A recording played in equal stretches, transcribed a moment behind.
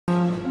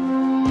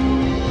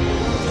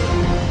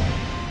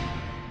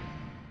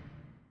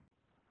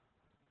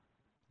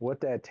what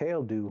that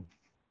tail do.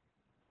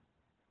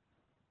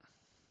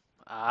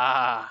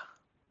 Ah.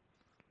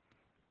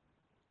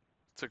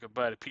 Took a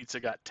bite of pizza,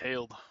 got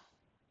tailed.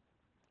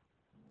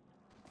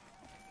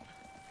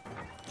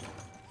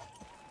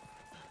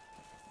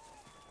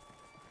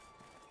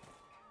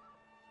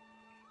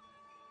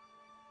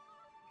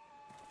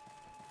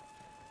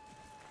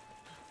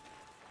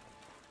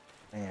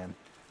 Man.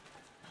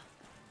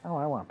 Oh,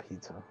 I want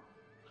pizza.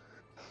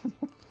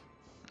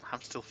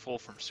 I'm still full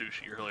from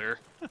sushi earlier.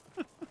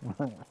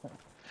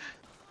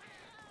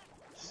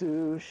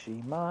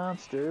 Sushi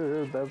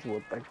monster, that's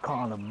what they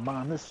call him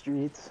on the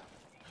streets.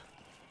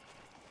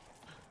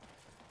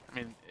 I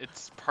mean,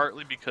 it's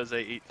partly because I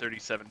ate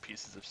 37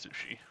 pieces of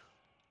sushi.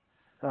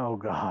 Oh,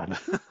 God.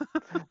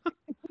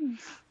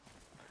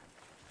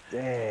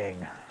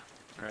 Dang.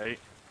 Right?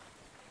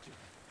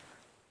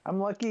 I'm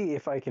lucky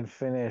if I can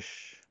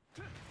finish,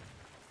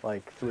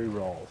 like, 3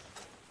 rolls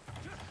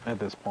at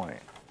this point.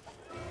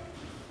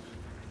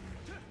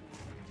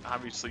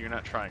 Obviously, you're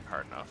not trying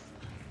hard enough.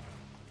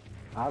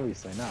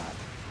 Obviously not.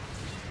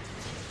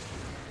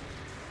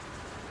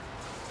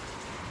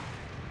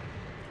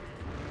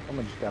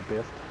 Someone just got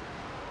biffed.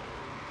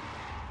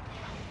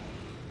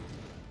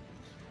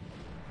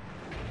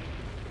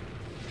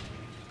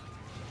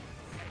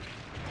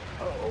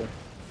 Uh-oh.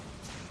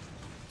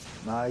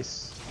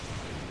 Nice.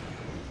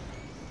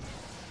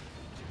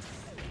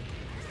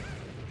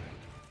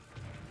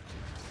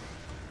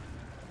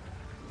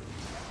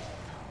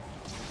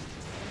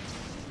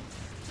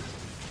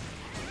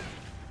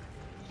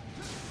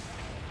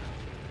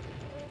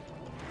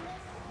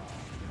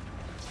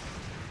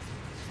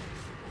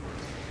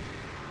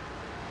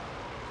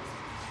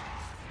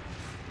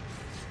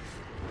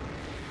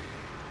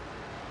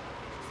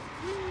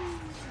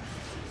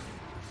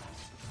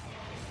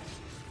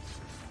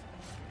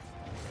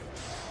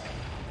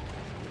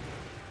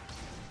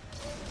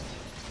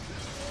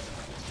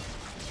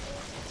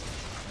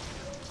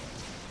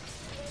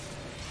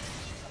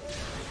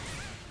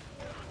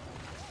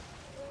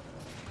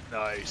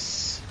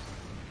 Nice.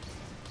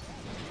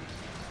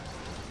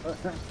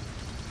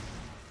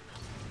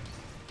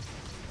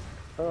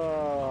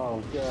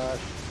 Oh, gosh.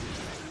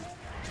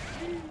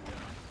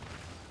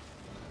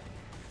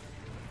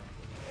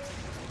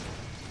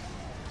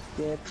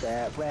 Get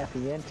that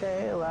ruffian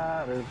tail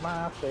out of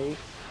my face.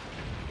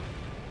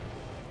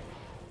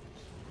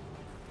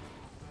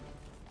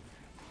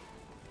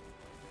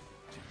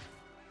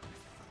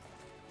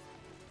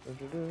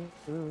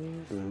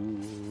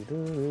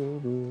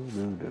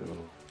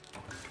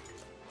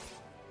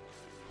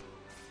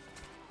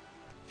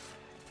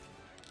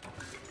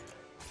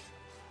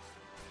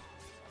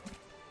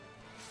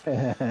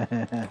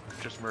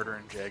 Just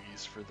murdering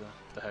Jaggies for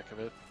the heck of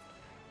it.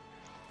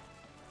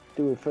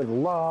 Do it for the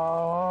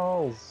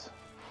lols.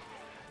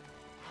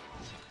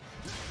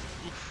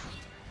 Oof.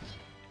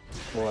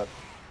 What?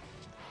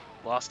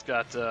 Lost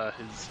got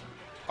his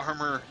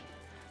armor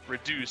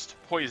reduced,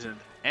 poisoned,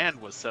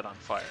 and was set on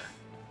fire.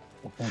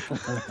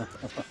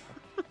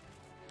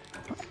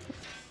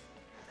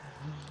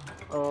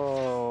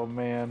 Oh,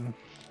 man.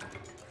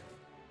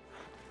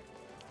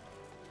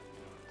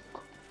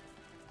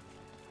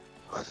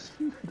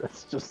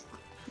 That's just...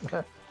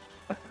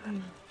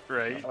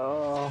 Right?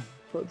 Oh,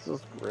 that's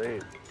just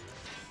great.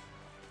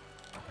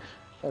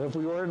 And if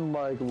we were in,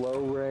 like,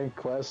 low-rank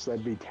quests,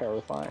 that'd be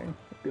terrifying.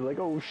 It'd be like,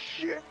 oh,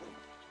 shit!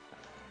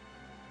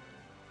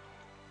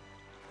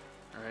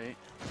 Right?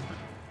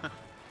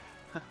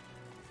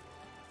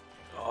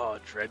 Oh,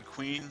 Dread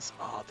Queens.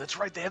 Oh, that's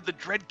right. They have the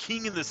Dread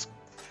King in this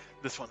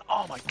one.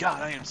 Oh my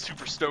god, I am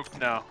super stoked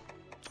now.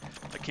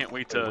 I can't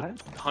wait to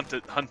hunt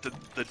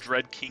the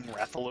Dread King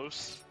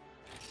Rathalos.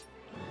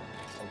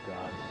 Oh,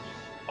 God.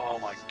 Oh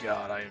my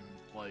god, I am,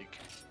 like,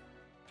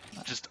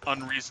 just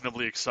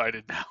unreasonably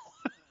excited now.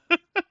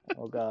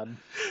 Oh, God.